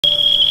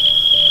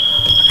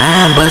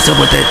I'm bustin'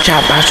 with the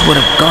chop, I swear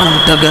to God, I'm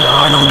thuggin',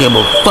 I don't give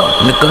a fuck,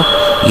 nigga.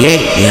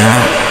 Yeah.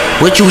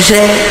 What you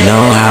said?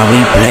 Know how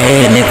we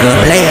play, nigga.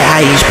 Play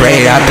how you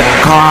spray out the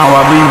car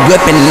while we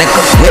whippin',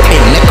 nigga.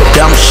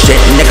 Dumb shit,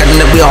 nigga.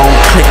 We on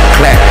click,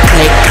 clack.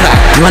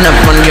 Run up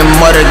on your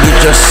mother, get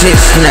your shit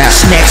snap.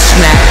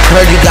 Snack.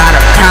 Heard you got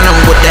a problem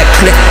with that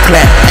click,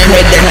 clack. Aim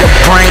it at your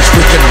brain,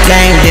 switch your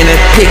game, then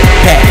it pick,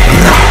 pack.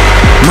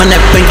 Run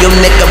up in your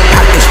nigga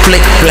pockets,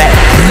 flick, flat.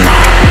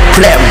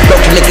 Flat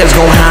broke niggas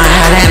gon'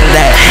 handle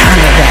that.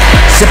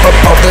 Sip up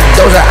off the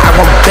dozer, I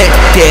gon' bet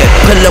that.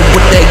 Pull up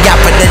with the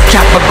yapper, the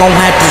chopper gon'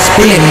 have to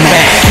split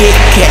back. Kit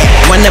Kat,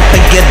 run up in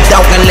your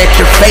dog and let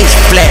your face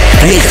flat.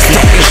 Niggas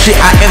talking shit,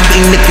 I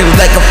envy niggas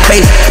like a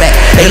face back.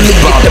 Let me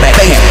get the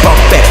face bump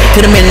back.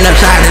 Hit him in the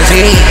side of his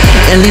head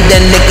and leave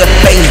that nigga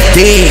face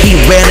dead. He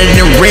redder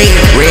than red.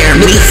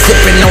 Niggas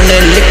sippin' on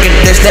that liquor,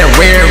 that's that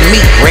rare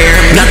meat.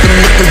 Got them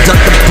niggas up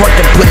the port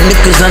to put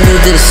niggas under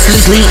the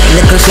sleep.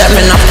 Niggas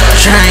slapping off the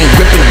chain,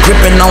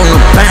 gripping on the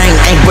bang.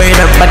 Ain't worried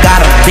up, I got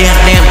a damn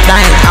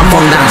thing. I'm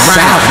on the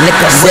south,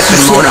 niggas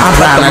sipping on the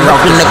bang.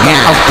 Rockin' the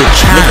gang off the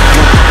chain.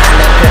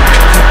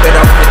 Keep it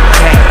off the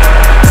chain.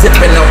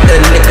 Sipping off the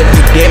liquor,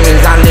 the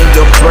demons all in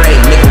your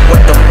brain. Nigga,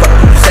 what the fuck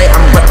you say?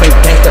 I'm reppin'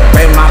 gangsta,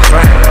 pay my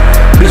brain.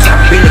 Bitch, I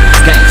be the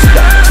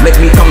gangsta, make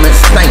me come and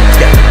stank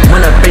ya.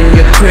 Run up in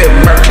your crib,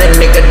 murk that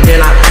nigga, then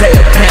I play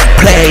a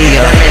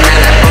player.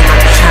 On my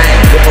chain,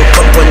 give a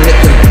fuck when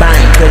niggas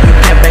bang, cause you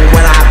can't bang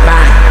when I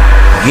bang.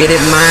 Get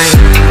it, man?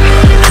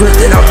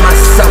 Twisted off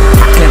myself,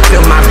 I can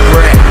feel my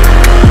breath.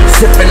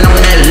 Sipping on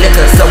that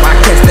liquor, so I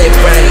catch they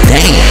brain.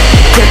 Damn,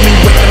 catch me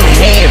with them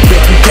hands,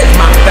 bitch, you catch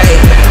my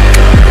face.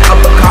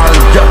 Upper call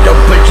and jump, don't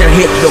put your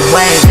hit the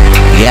way.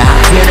 Yeah,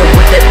 hit it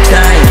with that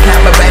thing,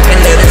 cover back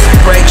and let it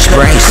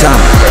spray some.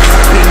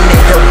 Beating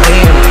at your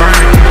hand,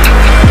 burn.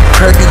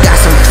 Heard you got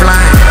some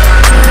flying,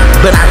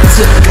 but I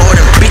took more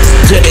than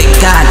bitches to the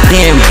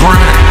goddamn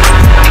brine.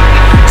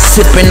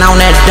 Sippin' on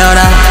that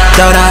Dota,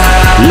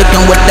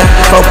 looking with that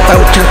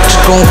fofo, church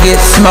gon' get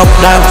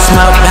smoked out,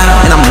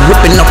 and I'm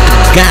whipping up the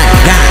gang.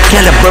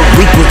 Caliber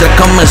equals to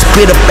come and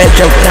spit up at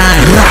your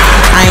thing.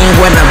 I ain't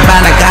worried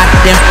about a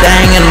goddamn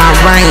thing in my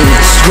range.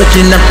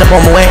 Switching up the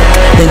bomb way,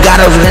 then got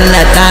us in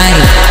that thing.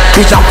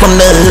 Bitch, I'm from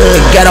the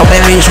hood, ghetto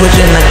baby,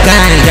 switching the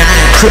gang.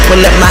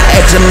 Triple at my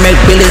ex and make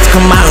billies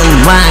come out and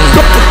bang.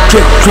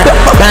 Trip,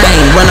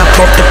 bang, run up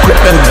off the crib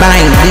and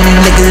bang. These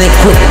niggas ain't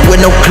quick with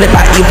no clip,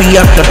 I EV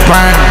up the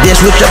burn. Then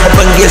switch up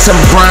and get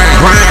some grind.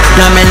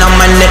 Diamond on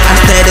my neck, I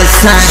stay the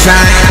sign.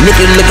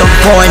 Nigga looking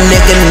for a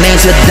nigga named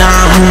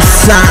Saddam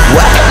Hussein.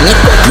 What?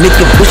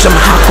 Nigga push him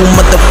Haku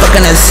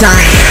motherfucking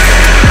insane.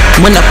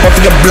 When up off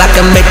your block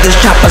and make this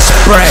chopper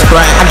spray.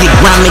 I get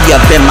grimy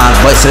up in my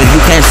voice so you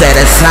can't say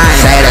the sign.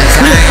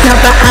 Look up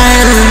the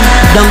island,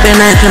 dumping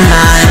at your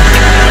mind.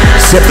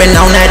 Sipping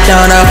on that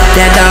Dota,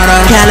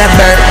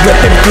 caliber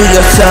ripping through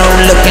your soul,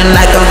 looking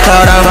like a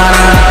photo.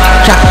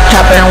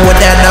 Chopping with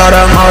that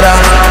Dota motor.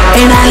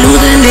 And I lose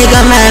a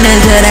nigga man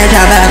until that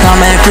chopper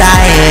come and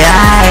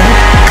fly.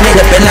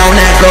 Clipping on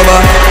that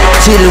cover.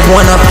 She just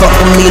wanna fuck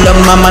with me, lil'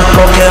 mama,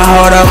 go get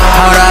harder.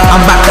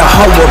 I'm about to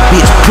hoe a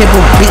bitch, pimp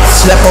a bitch,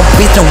 slap a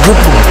bitch, and whoop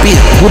a bitch.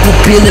 Whoop a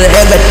bitch to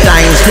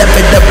everything, slap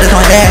it up, this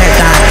on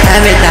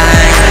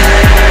everything.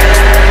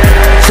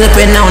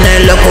 Sipping on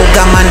that local,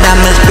 got my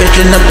diamonds,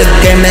 bitchin' up the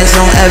game, that's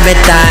on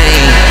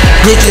everything.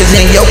 Bitches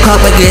in your cup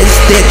get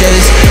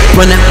stitches.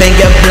 Run up in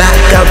your block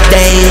up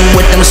day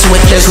with them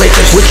switches.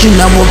 What you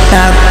know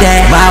about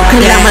that? Wow,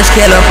 cause I'ma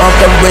scale up off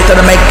the wrist to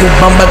make you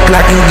bump a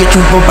clock and get you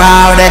for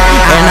all that.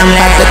 And I'm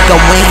about to go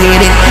and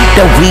hit it.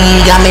 The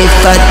weed got me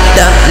fucked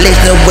up.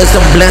 Listen with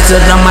some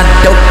blessings on my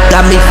dope,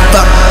 got me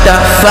fucked up.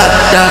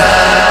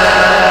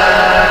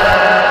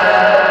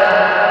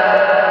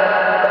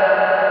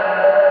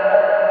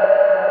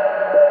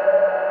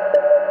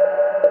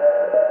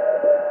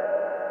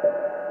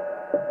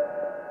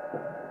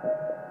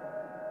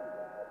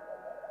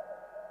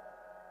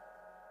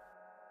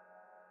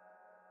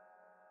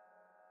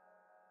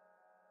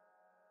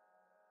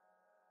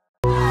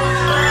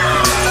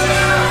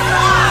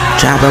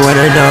 Chopper with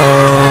a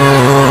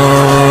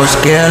dough,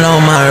 scale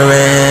on my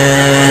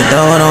red,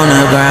 throw it on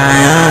the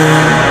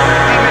ground.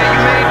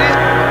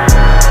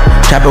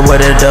 Chopper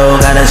with a dough,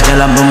 got a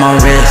scale up on my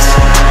wrist,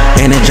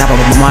 and then chop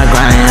up on my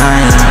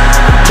grind.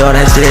 Throw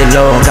that shit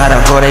low, got a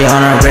 40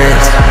 on her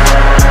wrist.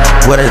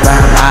 What is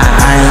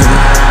behind?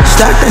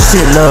 Start that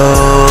shit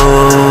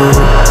low.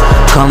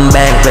 Come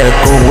back, better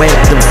go wet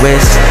the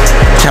wrist.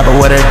 Chopper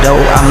with a dough,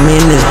 I'm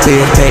in this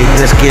bitch. Pay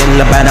the skill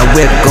up out the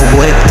whip, go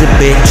whip the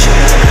bitch.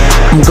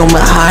 I'm going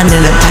behind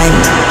in the paint.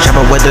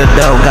 Chopper with the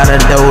dough, got a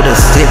dough to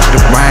sit the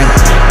rank.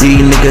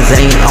 These niggas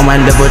ain't on my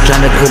level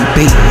trying to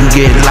compete. You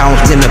get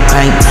lost in the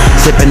paint,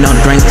 sipping on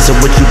drinks. So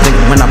what you think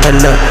when I pull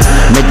up?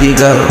 Make you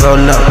go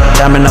roll up,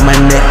 diamond on my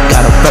neck,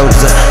 got a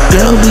closer.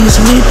 Girl, we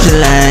switch the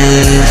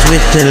lanes.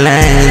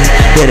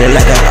 Get it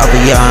like an upper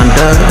yard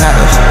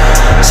doghouse.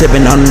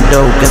 Sipping on the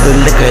dope, got the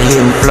liquor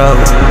hitting flow.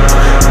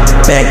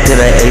 Back to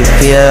the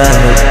A-field.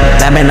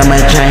 Diamond on my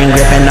chain,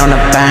 gripping on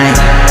the bank.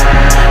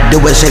 Do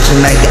a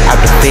section like out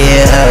the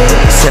field.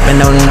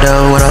 Sipping on the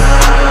dough, what up?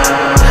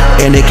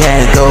 And the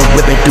cash go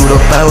whipping through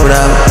the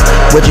photo.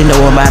 What you know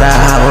about a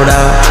hold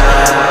up?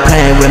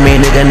 Playing with me,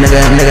 nigga,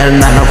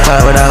 not no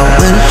photo.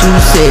 What you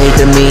said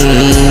to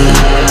me?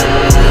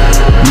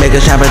 Make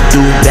a shopper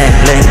do black,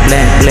 like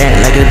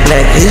it's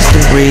Black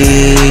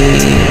History.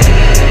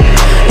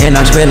 And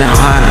I'm spinning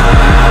hard,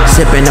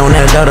 sipping on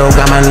that dodo.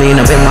 Got my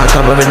lean up in my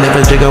cup of it. If a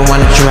nigga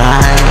wanna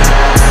try,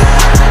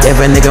 if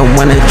a nigga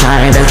wanna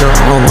try, that's your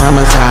own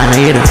homicide.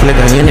 Hit a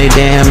flicker in their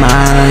damn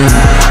mind.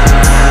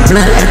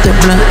 Blunt after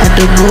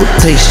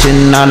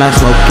rotation. All I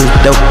smoke is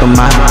dope in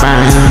my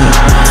brain.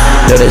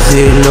 Though they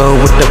say low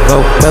with the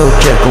fofo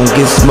check, gon'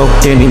 get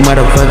smoked any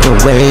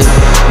motherfucking way.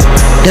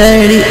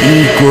 Dirty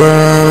equal.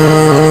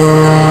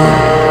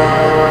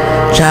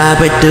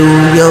 Chop it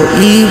through your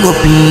evil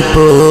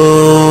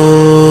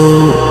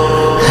people.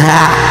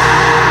 Ha!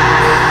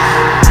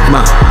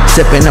 Come on.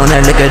 Sipping on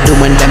that liquor,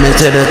 doing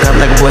damage to the cup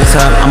like a boy's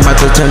up. I'm about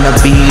to turn the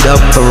beat up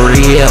for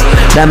real.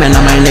 Diamond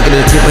on my nigga, the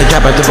tip and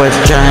chop out the first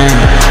chain.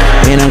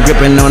 And I'm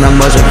gripping on the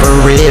muscle for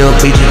real.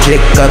 Beat your chick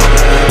up.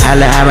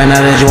 Holla, have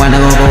another, you wanna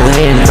go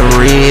ahead for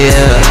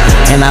real.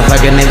 And I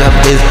fuck a nigga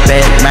bitch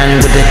back, man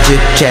with the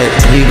chit chat.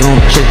 We gon'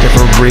 chit it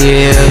for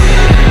real.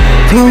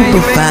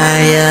 Super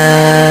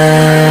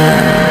fire.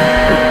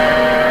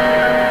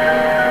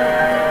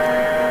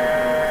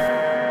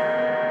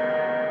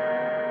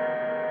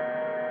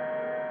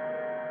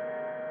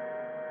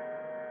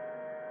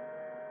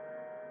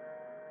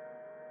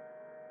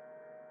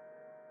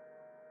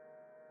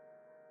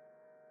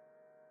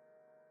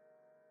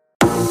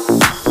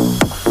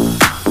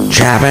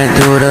 Chopping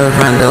through the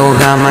front door,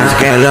 got my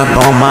scale up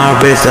on my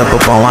wrist, up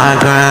on my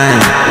grind.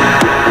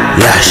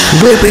 Lush,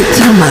 whip it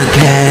to my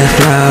cash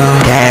flow.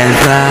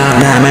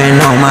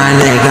 Diamond on my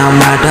neck, I'm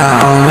about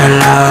to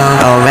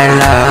overload.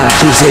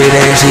 She say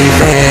that she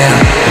fair,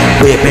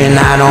 whipping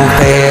I don't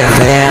fair.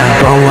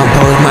 From a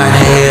post my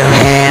hair.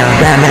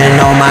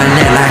 Diamond on my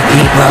neck like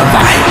keep a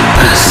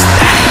vipers.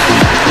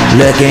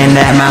 Looking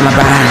at my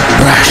brain,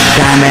 brush,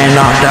 diamond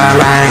off the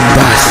rain,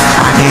 bust.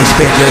 I can't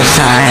spit the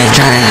same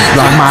chain,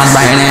 lost my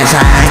brain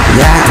inside.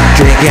 Yeah,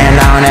 drinking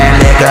on that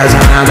liquor,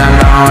 sometimes I'm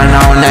going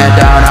on that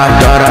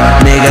daughter.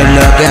 Nigga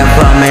looking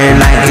for me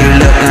like he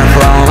looking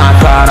for my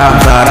photo.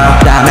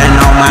 Diamond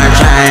on my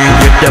chain,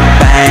 grip the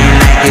bang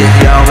like it's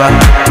yoga.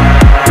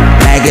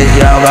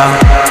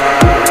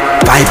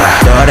 Viper,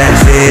 throw that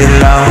shit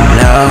low.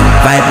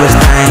 Viper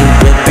stain,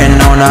 whipping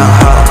on a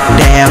whole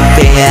damn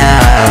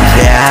field.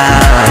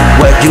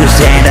 What you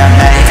say to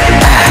me?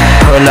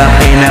 Pull up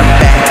in the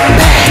back.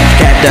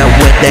 Strapped up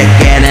with the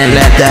cannon,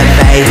 let the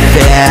face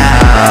feel.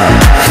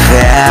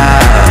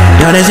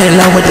 Yo, they say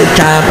low with the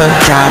chopper.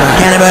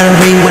 Cannibal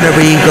with a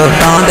Rico.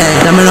 All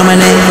that, diamond on my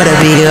neck with a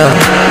Vigo.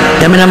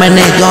 Diamond on my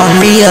neck on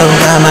Rio.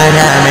 Got my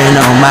diamond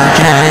on my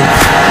chain.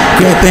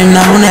 Gripping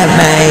on that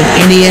bang.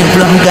 Indian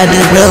plum got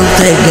the road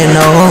taking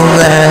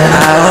over.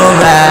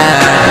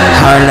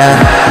 Hold up,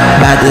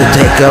 about to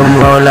take a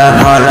roller.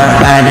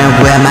 Riding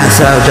with my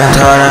soldier.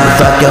 Told her,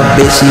 fuck your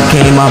bitch, she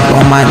came up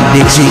on my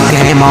dick, she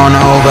came on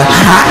over.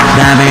 Hot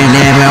diamond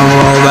never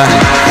over.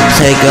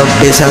 Take a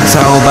bitch up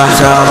sober.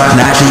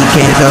 Now she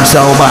can't feel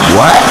sober.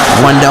 What?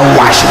 Wonder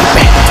why she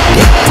bent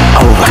it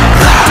over.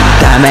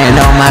 Diamond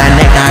on my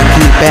neck, I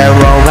keep it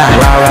rover.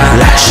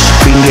 Lush,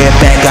 bring it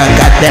back, I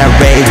got that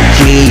red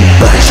G.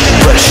 Bush,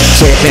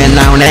 sipping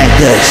on that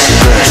gush.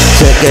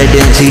 Took a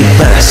dingy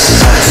bus.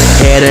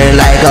 Hit her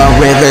like a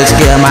river,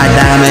 skill my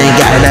diamond,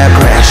 got a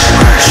crash.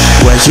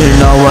 What you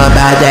know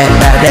about that?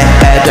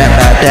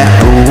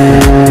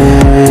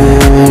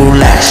 Ooh,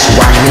 lash.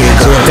 Watch me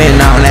sipping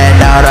on that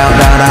daughter.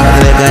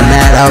 Looking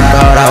at a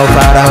photo.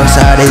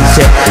 Sorry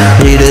shit,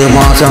 he just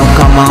want some,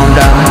 come on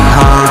down.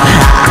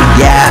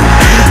 Yeah.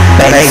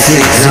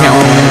 Basics,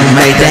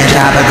 make that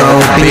chopper go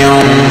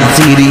boom.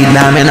 CD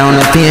diamond on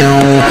the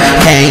film,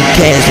 can't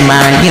catch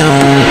my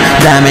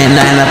diamond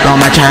line up on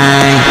my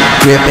chain,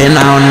 gripping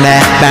on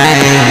that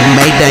bang,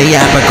 make that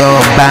yapper go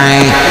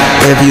bang.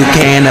 If you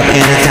can up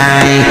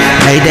entertain,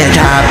 make that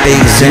chopper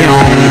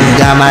zoom.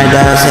 Got my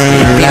dust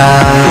in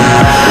love.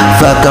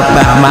 Fuck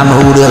about my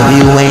mood if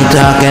you ain't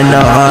talking to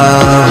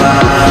her.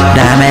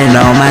 Diamond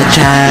on my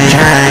chain,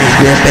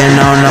 gripping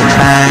on the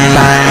bang.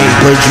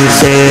 What you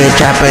said,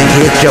 chopper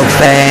hit your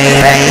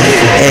face,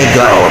 it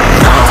go.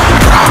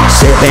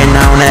 Sipping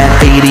on that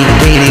BD,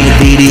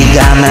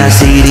 got my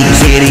CD,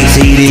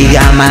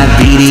 got my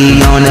BD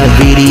on the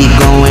BD,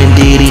 going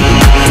diddy.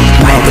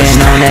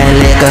 Smoking on that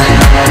liquor,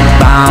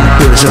 bomb,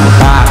 push a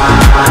pop,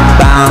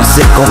 bomb,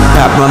 sickle,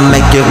 pop,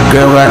 make your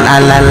girl run la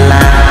la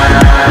la.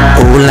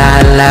 Ooh la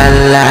la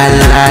la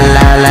la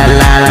la la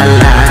la la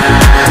la.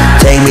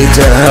 Take me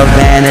to her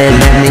van and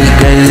let me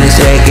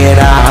check it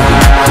out.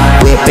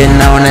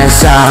 Whipping on that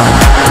sound,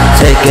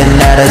 taking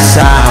that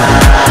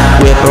aside.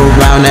 Whip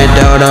around that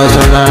dodo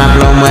so that I'm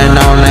blowing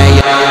on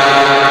that.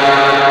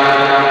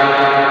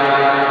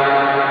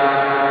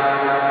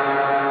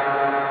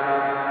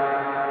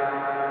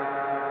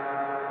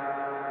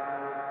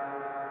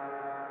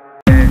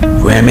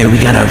 Remy, we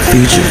got a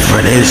feature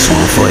for this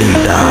one for you,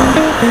 dog.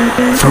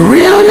 For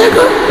real,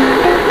 nigga?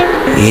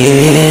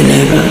 Yeah,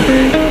 nigga.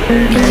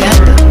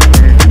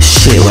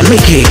 Shit, well, let me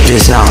kick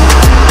this on.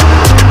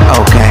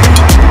 Okay.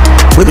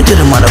 Whip it to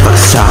the motherfucking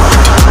song.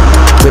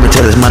 Whip it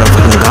till it's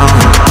motherfucking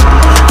gone.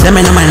 Let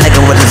me know my nigga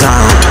what it's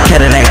on.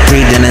 Cadillac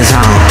creed in his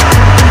home.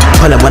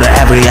 Pull up with an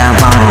every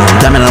iPhone.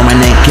 Let me know my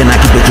neck, can I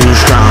keep it too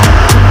strong?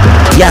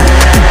 Yeah.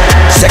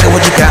 Second,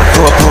 what you got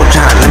for a pull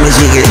top? Let me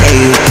see it,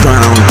 hey,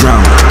 drum.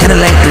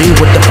 Cadillac 3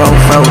 with the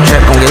 4-4,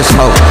 check gon' get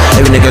smoked.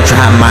 Every nigga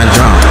try my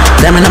drum.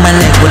 Let me know my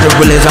neck with the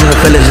realest, I'm the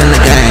fillers in the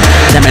game.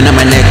 Let me know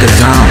my neck is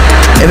on.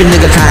 Every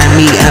nigga try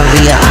me,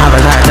 envy, I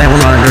was like, they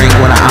wanna drink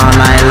with it all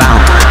night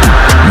long.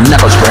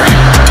 Knuckle spray.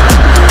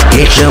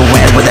 Get your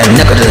wet with that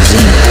knuckle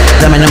disease.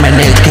 Let me know my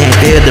neck can't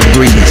feel the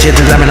breeze. Shit,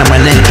 let me know my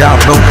neck y'all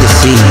broke the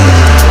sea.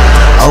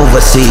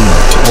 Overseas,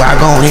 where I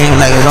go in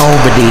like it's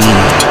overdue.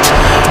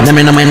 Let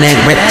me know my neck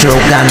retro,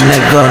 got a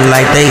nigga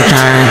like they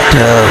trying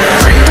to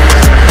free.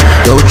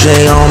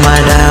 Dolce on my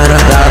daughter,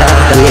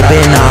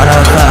 whipping all the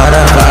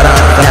butter.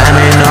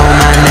 Diamond on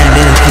my neck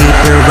and keep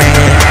it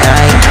red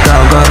like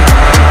go.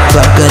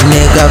 Fuck a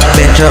nigga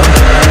bitch up.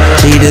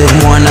 She just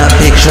want a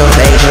picture.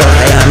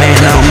 Diamond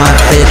on my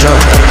picture.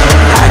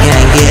 I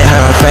can't get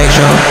her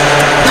facial.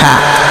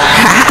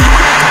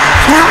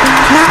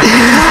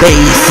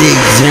 Basic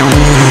zone,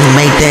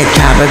 make that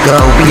chopper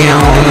go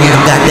beyond.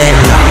 Got that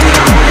low,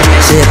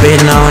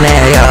 sipping on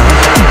that yo.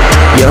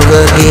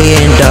 Yoga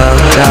getting dog.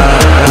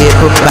 Hip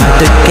about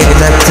the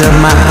case up to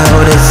my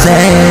hoe to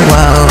say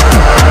whoa.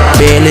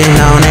 Feeling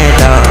on that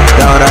dog,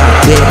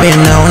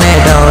 whipping on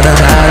that daughter,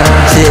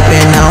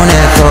 sipping on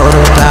that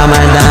photo. All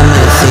my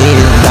diamonds see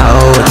the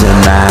gold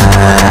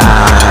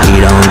tonight.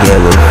 He don't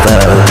give a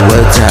fuck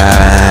what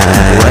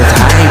time, what's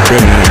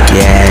hyping.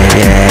 Yeah,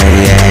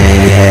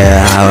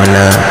 hold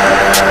up.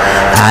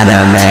 I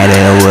done made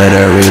it with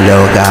a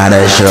reload,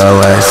 gotta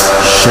show us.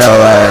 Pull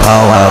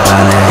up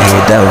on it,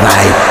 hit the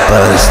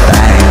Viper's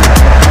thing.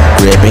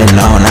 Gripping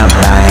on a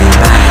bang,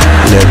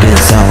 looking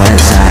so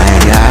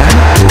insane.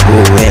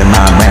 With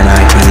my man,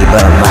 I keep a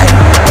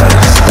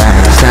Viper's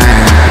thing.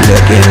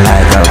 Looking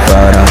like a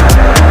photo,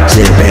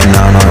 sipping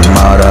on a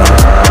motor.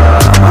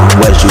 Come on,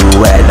 what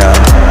you at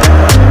though?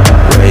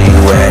 Where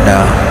you at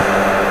though?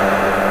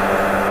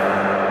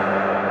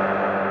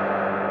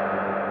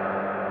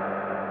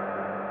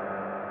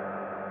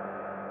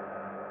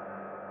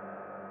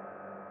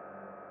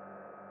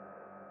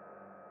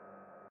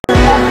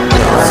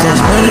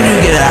 When did you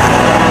get out?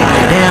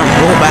 Damn,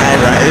 go by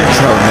the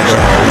intro, nigga.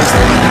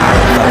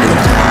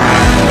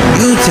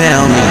 You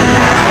tell me.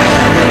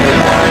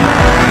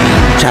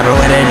 Chopper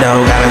with that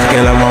dough, got a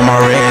skill up on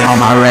my wrist. And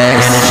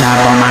a chop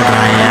on my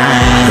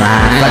grind.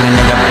 Fucking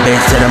nigga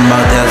bitch to the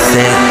motel 6.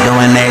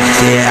 Doing that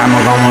shit, I'ma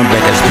go and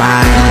break a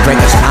spine.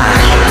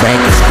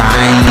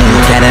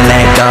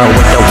 Cadillac go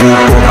with the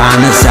whoop up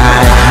on the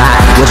side.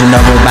 What you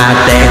know about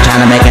that?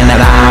 Tryna make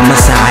another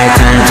homicide.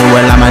 Turn to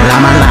a llama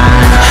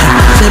line.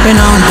 Sipping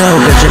on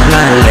dope, cause you're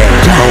bluntly.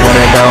 Go with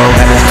a dope,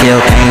 but I still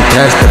can't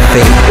touch the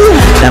feet.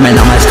 Diamond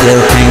on my still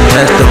can't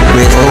touch the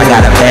wrist. I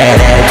got a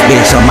badass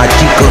bitch on my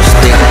Chico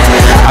stick.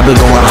 I been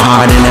going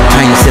hard in the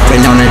paint,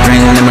 sipping on the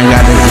drink. Then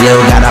got the deal,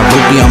 got a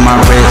rookie on my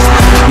wrist.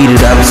 Beat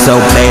it up so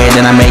bad,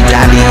 then I make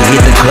Johnny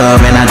hit the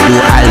club and I do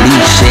Ali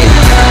shit.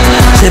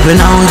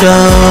 Sipping on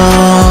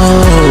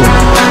dope,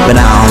 but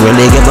I don't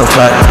really give a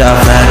fuck though.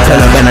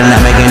 Tell her better not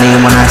making it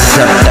when I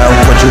suck though.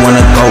 What you wanna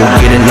go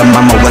get in the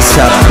mama? What's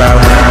up, bro?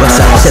 What's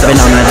up? Sipping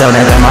on the dough,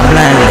 that got my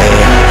blind leg.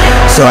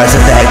 So I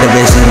said the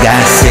activation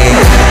got sick.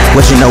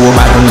 What you know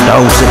about them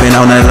dough? Sipping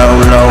on the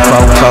low, fo.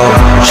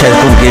 Chest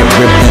gon' get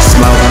ripped and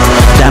smoke.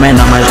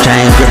 Diamond on my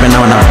chain, gripping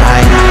on a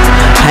pipe.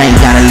 I ain't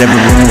got a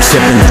living room,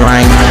 sipping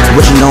drink.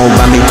 What you know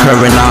about me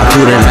curving all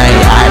through the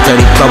night?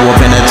 I-34 up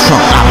in the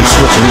trunk, I'll be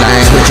switching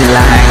lane.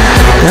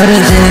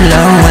 Notice it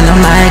low when the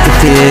mic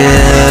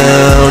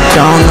feel.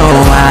 Don't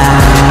know why.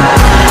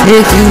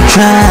 If you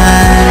try,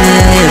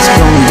 it's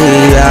gon'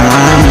 be a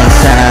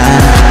homicide.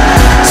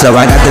 So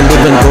I got the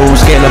living gold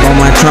scale up on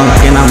my trunk,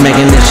 and I'm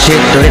making this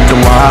shit to hit the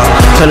wall.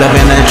 Pull up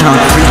in that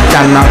trunk,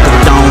 freestyling off the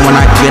dome. When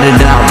I get it,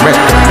 then I rip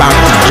about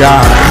the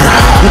job.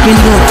 You can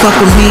even fuck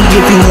with me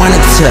if you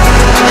wanted to.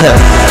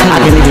 I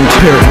can even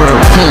peer real.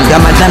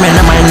 Got my diamond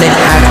on my neck,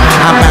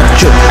 how about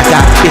you? I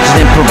got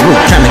bitches in Peru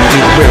trying to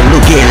get real.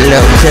 Look, get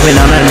low, sipping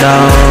on the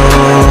low.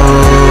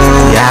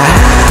 Yeah,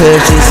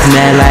 pussy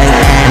smell like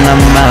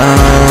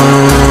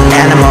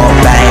animal,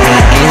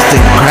 baby.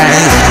 Instagram,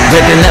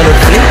 with another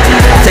flip,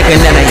 take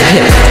another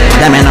hit.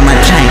 Diamond on my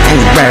chain,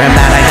 ain't worried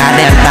about a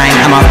goddamn thing.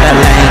 I'm off the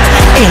lane.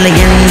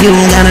 Alien, you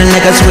got a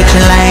nigga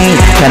switching lane.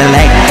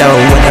 Cadillac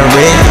though with the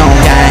red on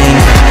game.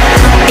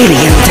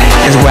 Alien tank.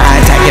 That's where I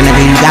attack a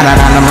nigga. You got it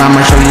on them,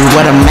 I'ma show you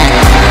what I'm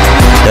at.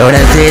 Though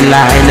that's it,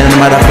 lying in the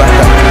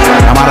motherfucker.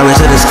 I'm all the way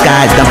to the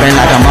sky, dumping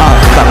like a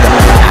motherfucker.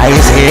 High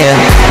as hell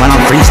when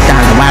I'm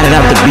freestyling, winding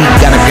up the beat.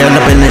 Got a girl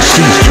up in the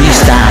sheets, street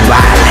style,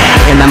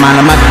 wildin'. And I'm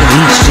on my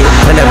heat shit.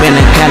 Pull up in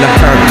the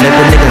California, let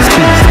the nigga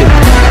speak still.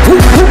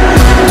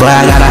 Boy,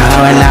 I got a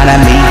whole lot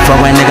of meat for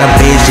a nigga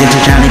bitch. Into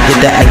trying to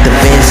get the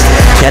activist.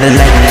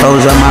 Cadillac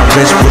foes on my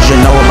wrist. What you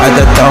know about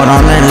the thought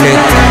on the lick?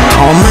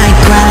 On my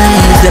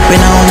grind, sipping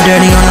on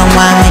dirty on the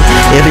wine.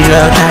 Every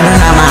girl trying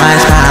on my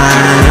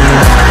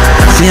spine.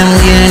 See I'm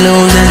getting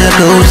loose as a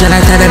goose, and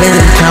I tell the bitch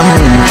come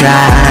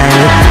try.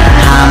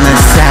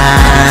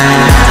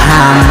 Homicide,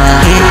 I'ma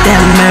hit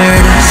that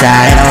murder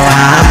side, oh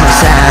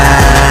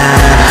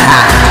homicide.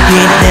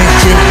 Hit that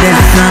shit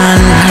that's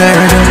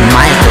unheard of.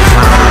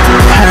 Microphone,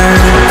 heard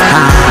of,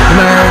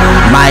 murder,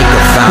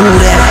 microphone. Who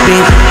that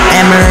bitch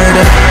and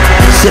murder?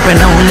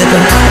 Sipping on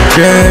liquor,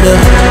 dirt up.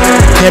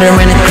 Hit her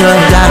in the club,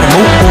 got a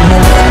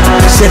move.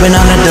 Sipping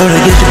on the door to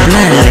get your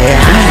blood lit.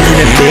 I ain't in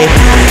the bed,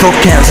 4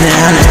 counts and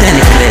I understand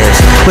it clear.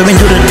 Whipping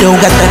through the door,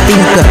 got that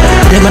thinker.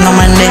 Dipping on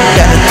my neck,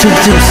 got a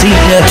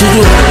 2-2-seater.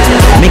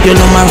 Make it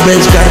on my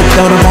wrist, got a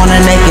throat up on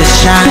the naked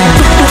shine.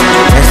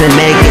 That's the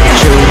naked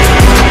truth.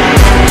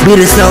 Beat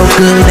it so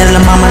good that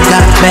la mama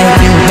got back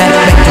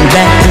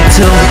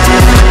into.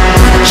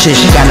 Shit,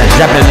 she gotta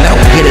drop it low,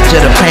 get it to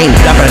the paint,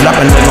 drop it up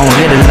and we gon'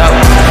 get it low.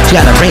 She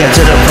gotta bring it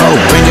to the floor,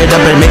 bring it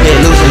up and make it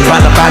loose. And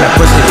find the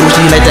pussy, ooh,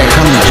 she like that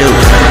come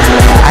juice.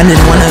 I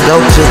just wanna go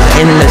to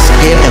in the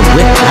scale and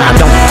whip, I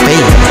don't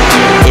feel.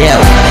 Yeah,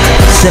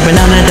 sipping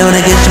on the door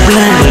to get your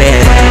blood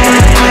lit.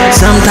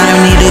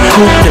 Sometimes need to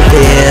cook the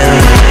bill,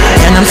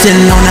 and I'm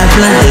sitting on that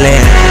blood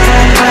lit.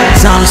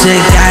 Some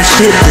shit got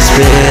shit to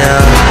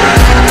spill.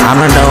 I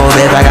don't know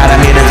if I gotta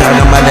meet to talk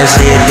about that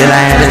shit, then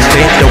I had to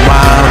straight the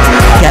wall.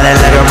 Got it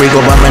like a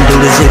Rico bumping through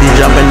the city,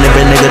 jumping,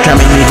 living nigga,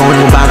 trying to make me going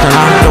to bouncing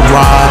off the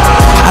wall.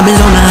 I been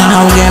on the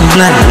hoe getting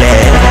blood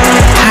lit.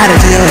 Hot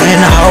as hell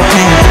in the whole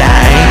can't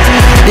die.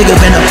 Nigga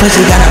been a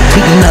pussy, got a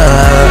beaten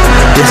up.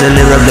 Just a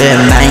little bit,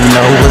 I ain't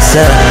know what's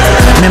up.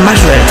 Man, my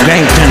shred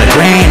grand turn to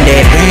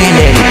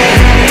granddaddy.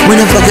 What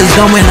the fuck is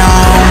going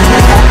on?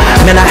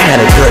 Man, I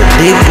had a good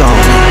dick on.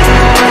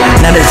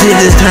 Now the shit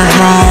just turned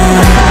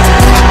wrong.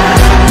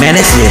 Man,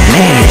 that shit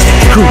nasty,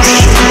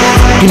 crucial.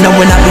 You know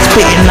when I be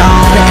spitting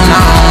on.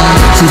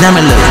 See, I'm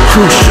a little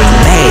crucial,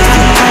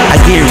 nasty.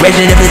 I get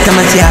ready every time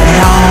I see I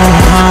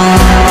know.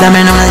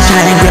 Diamond on the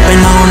chain,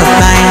 gripping on the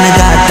flame. I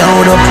got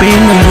throwed up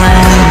in the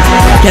rain.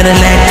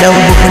 Cadillac though,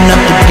 whooping up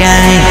the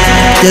game.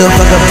 Still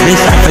fuck a bitch,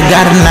 I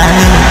forgot her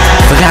name.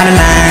 Forgot her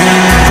name,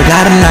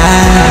 forgot her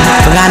name,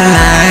 forgot her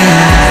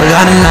name,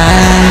 forgot her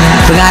name,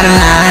 forgot her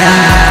name,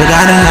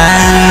 forgot her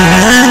name.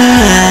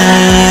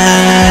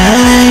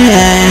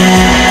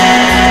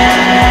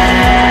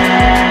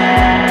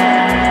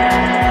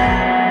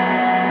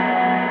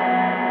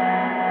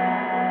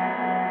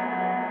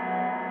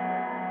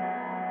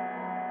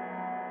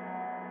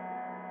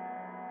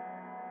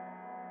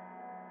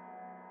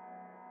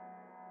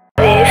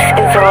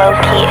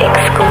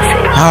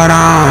 Hold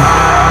on,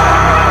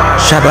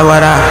 chop it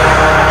what up,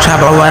 chop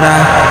it what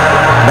up.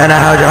 Better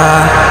hold your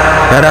heart,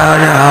 better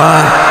hold your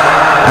heart.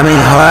 I mean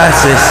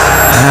horses.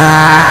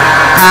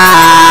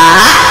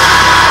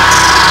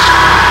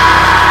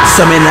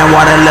 Some in that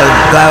water look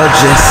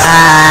gorgeous.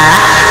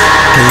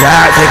 Cause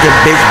I take a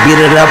bitch, beat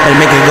it up and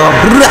make it go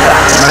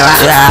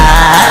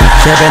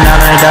Stepping on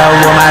the door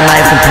with my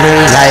life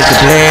complete,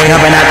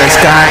 jumping out the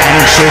sky,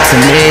 ain't shit to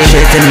me,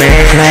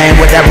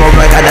 Playing with that rope,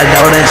 I got the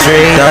golden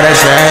tree,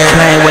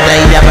 Playing with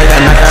that yap, I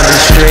got knocked out the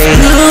street.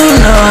 You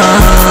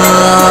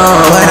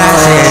know what I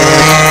said,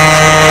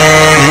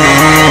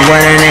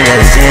 what a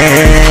nigga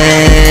said.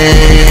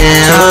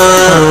 Oh,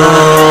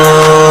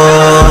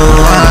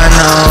 I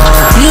know,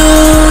 you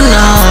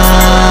know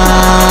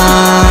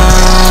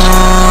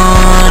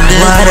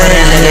what a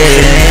nigga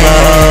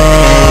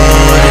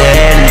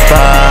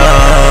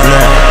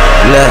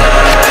Look,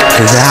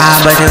 cause I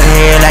bust your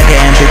head like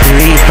an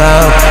MP3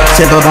 4.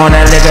 Sip up on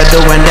that liquor,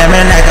 doing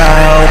damage like a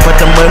hoe.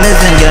 Put them bullets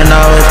in your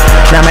nose.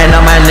 Diamond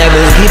on my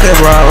necklace, keep it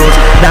rose.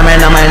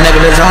 Diamond on my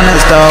necklace on the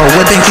stove.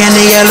 Whipping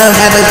candy yellow,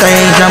 have a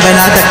thing. Jumping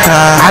out the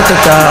car,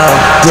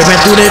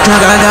 Ripping through the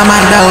trunk, I got my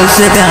nose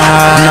sipping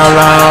hard. No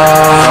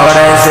low, oh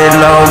that shit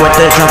low with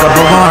the trunk up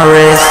on my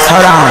wrist.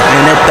 Hold on,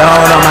 and the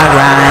throat on my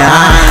grind.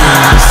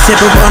 Sip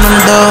up on them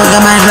doors,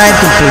 got my life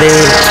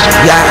complete.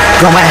 Yeah,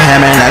 going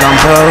hammer like I'm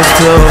supposed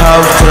to.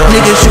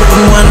 Niggas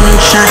shooting one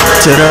shot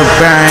to the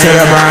brain.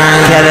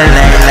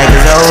 Cadillac like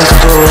it's old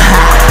school.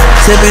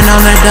 Sipping on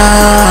the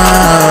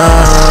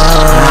door,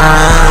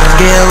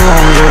 get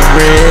on the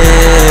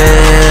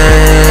red.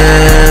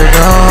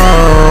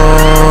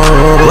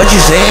 What you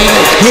say?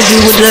 Hit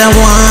you with that 1,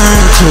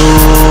 2.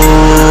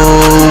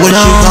 What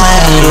you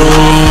gon' do?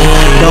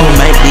 Don't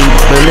make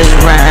these bullets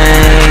rain.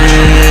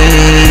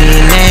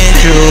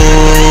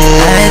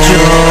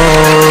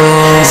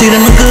 See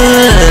them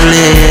good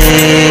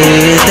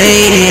lips,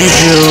 they hit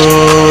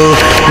you.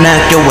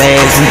 Knock your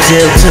ass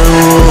until 2. do?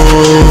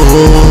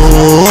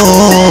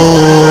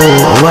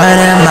 What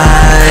am I?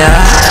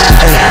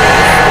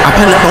 I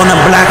pull up on the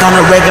block on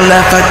the regular.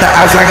 Fuck the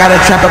ops, I got a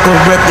tropical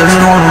rip. This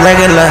is on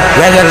regular.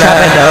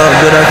 Trap it up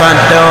to the front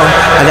door.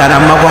 I got a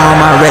mocha on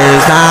my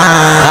wrist.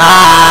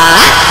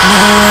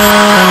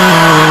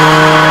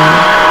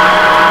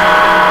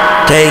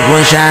 Take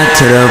one shot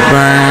to the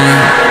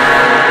brain.